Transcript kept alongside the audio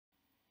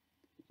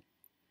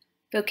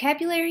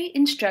Vocabulary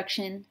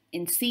instruction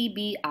in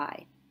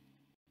CBI.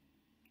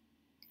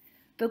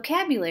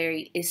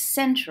 Vocabulary is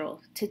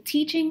central to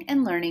teaching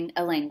and learning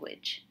a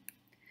language.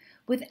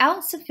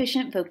 Without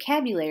sufficient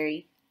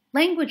vocabulary,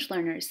 language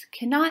learners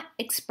cannot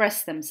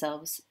express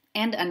themselves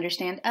and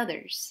understand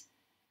others.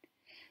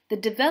 The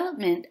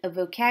development of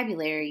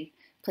vocabulary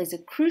plays a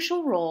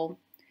crucial role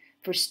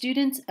for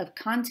students of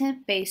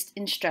content-based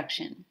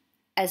instruction,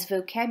 as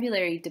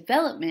vocabulary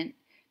development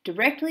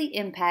directly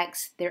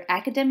impacts their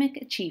academic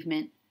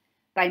achievement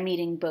by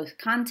meeting both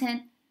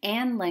content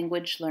and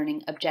language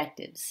learning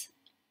objectives.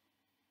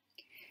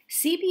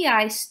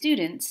 CBI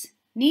students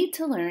need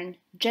to learn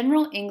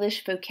general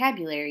English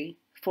vocabulary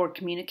for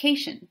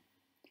communication,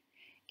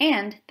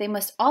 and they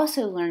must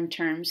also learn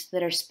terms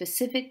that are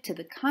specific to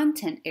the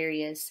content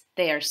areas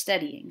they are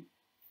studying.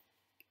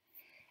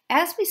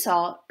 As we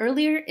saw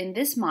earlier in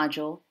this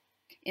module,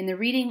 in the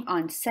reading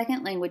on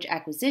second language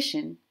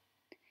acquisition,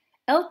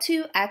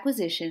 L2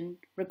 acquisition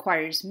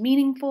requires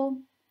meaningful,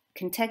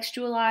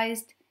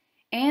 contextualized,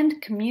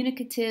 and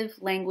communicative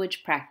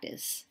language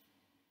practice.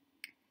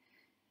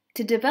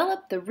 To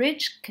develop the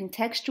rich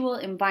contextual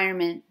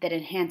environment that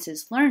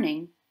enhances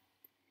learning,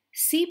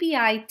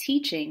 CBI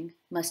teaching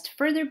must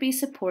further be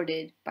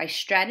supported by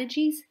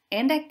strategies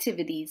and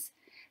activities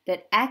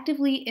that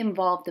actively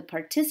involve the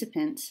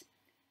participants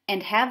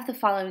and have the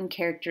following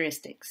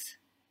characteristics: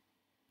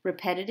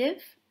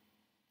 repetitive,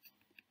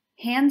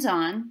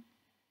 hands-on,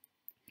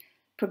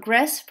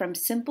 progress from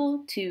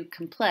simple to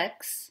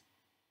complex,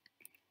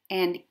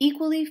 and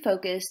equally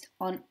focused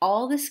on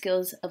all the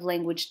skills of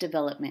language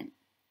development: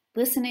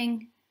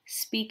 listening,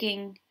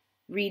 speaking,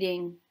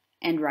 reading,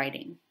 and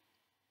writing.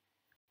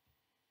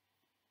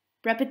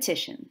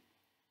 Repetition.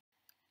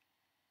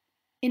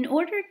 In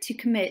order to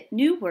commit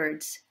new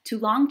words to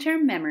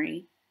long-term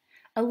memory,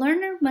 a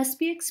learner must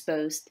be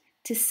exposed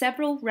to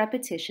several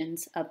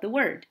repetitions of the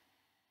word.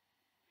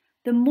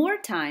 The more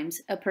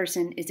times a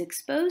person is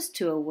exposed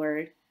to a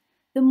word,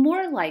 the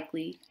more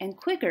likely and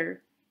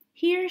quicker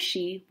he or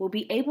she will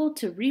be able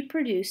to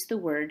reproduce the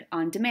word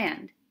on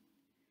demand.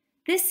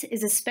 This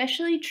is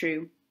especially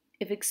true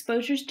if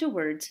exposures to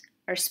words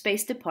are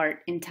spaced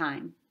apart in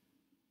time.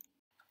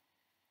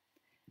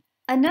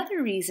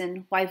 Another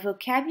reason why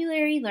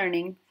vocabulary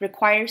learning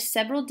requires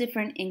several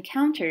different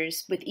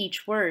encounters with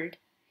each word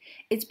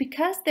is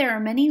because there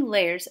are many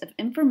layers of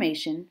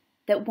information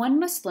that one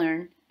must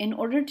learn in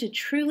order to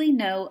truly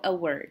know a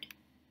word.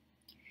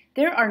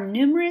 There are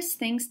numerous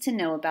things to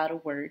know about a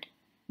word,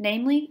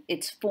 namely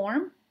its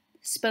form,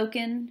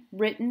 spoken,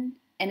 written,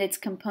 and its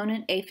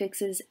component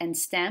affixes and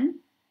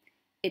stem,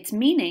 its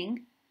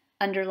meaning,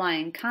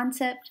 underlying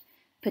concept,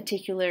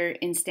 particular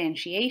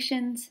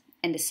instantiations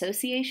and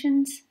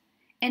associations,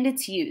 and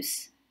its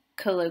use,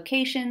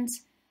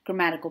 collocations,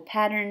 grammatical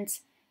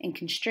patterns, and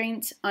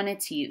constraints on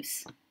its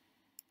use.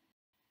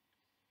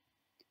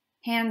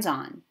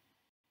 Hands-on.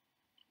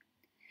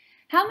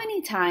 How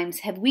many times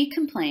have we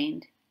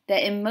complained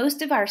that in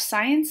most of our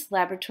science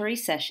laboratory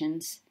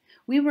sessions,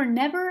 we were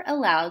never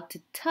allowed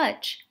to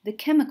touch the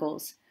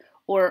chemicals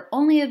or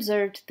only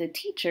observed the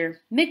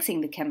teacher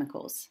mixing the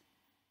chemicals?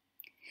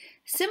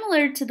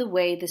 Similar to the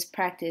way this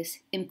practice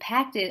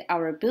impacted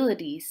our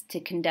abilities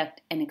to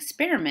conduct an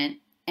experiment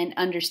and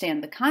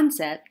understand the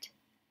concept,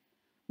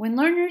 when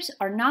learners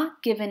are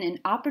not given an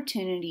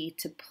opportunity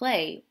to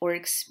play or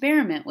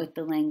experiment with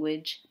the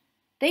language,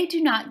 they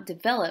do not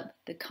develop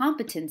the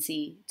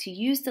competency to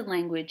use the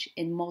language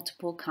in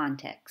multiple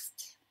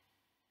contexts.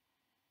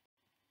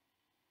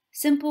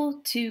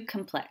 Simple to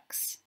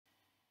complex.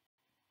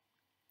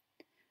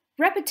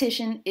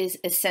 Repetition is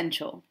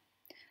essential,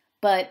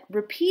 but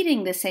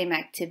repeating the same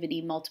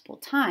activity multiple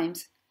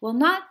times will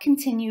not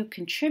continue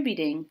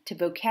contributing to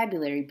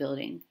vocabulary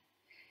building,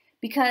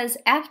 because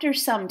after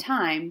some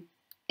time,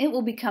 it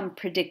will become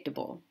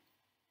predictable.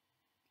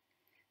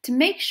 To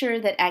make sure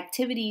that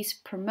activities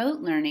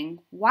promote learning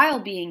while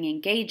being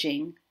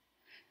engaging,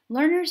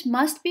 learners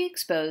must be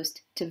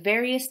exposed to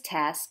various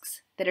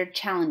tasks that are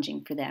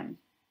challenging for them.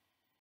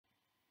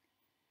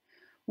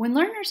 When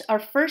learners are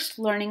first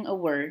learning a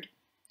word,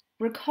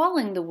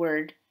 recalling the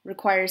word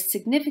requires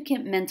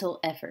significant mental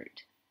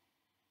effort.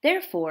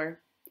 Therefore,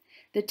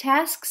 the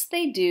tasks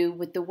they do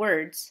with the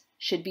words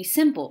should be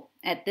simple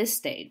at this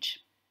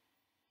stage.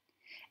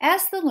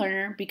 As the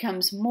learner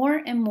becomes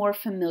more and more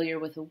familiar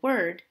with a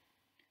word,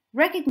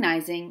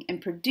 recognizing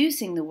and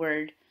producing the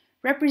word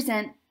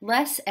represent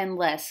less and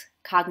less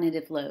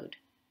cognitive load.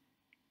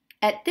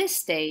 At this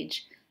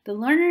stage, the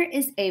learner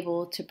is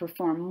able to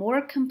perform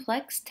more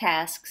complex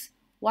tasks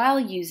while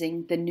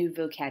using the new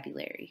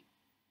vocabulary.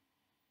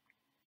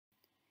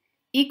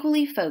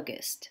 Equally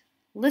focused: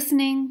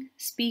 listening,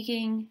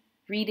 speaking,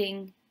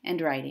 reading,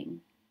 and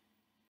writing.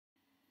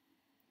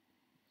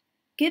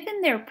 Given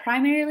their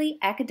primarily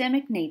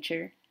academic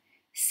nature,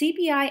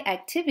 CBI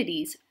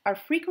activities are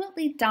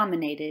frequently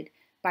dominated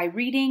by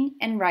reading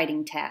and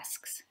writing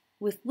tasks,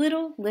 with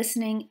little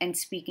listening and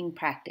speaking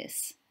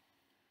practice.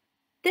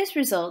 This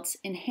results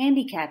in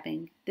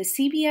handicapping the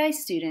CBI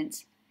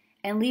students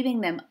and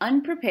leaving them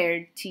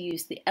unprepared to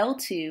use the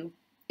L2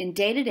 in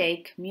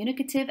day-to-day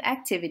communicative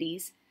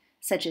activities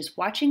such as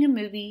watching a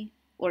movie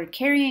or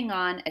carrying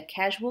on a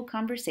casual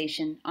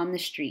conversation on the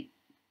street.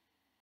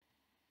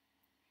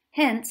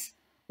 Hence,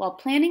 while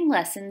planning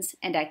lessons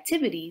and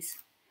activities,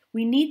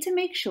 we need to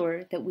make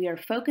sure that we are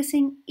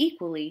focusing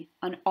equally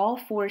on all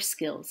 4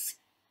 skills.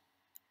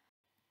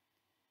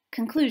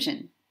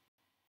 Conclusion.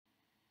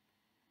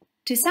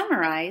 To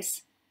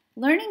summarize,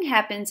 learning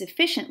happens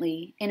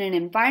efficiently in an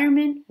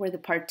environment where the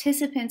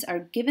participants are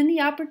given the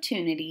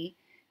opportunity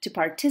to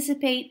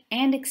participate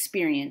and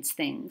experience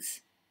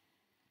things.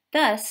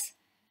 Thus,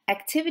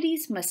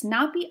 activities must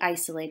not be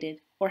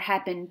isolated or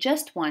happen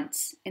just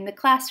once in the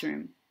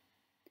classroom.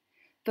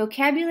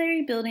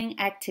 Vocabulary building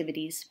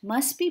activities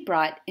must be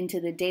brought into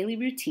the daily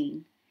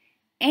routine,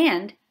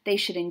 and they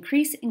should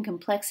increase in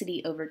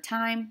complexity over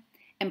time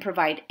and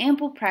provide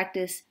ample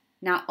practice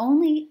not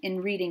only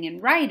in reading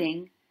and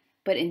writing,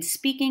 but in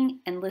speaking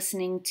and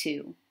listening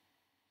too.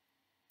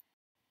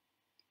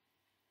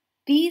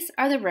 These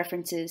are the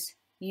references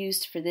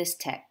used for this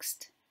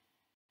text.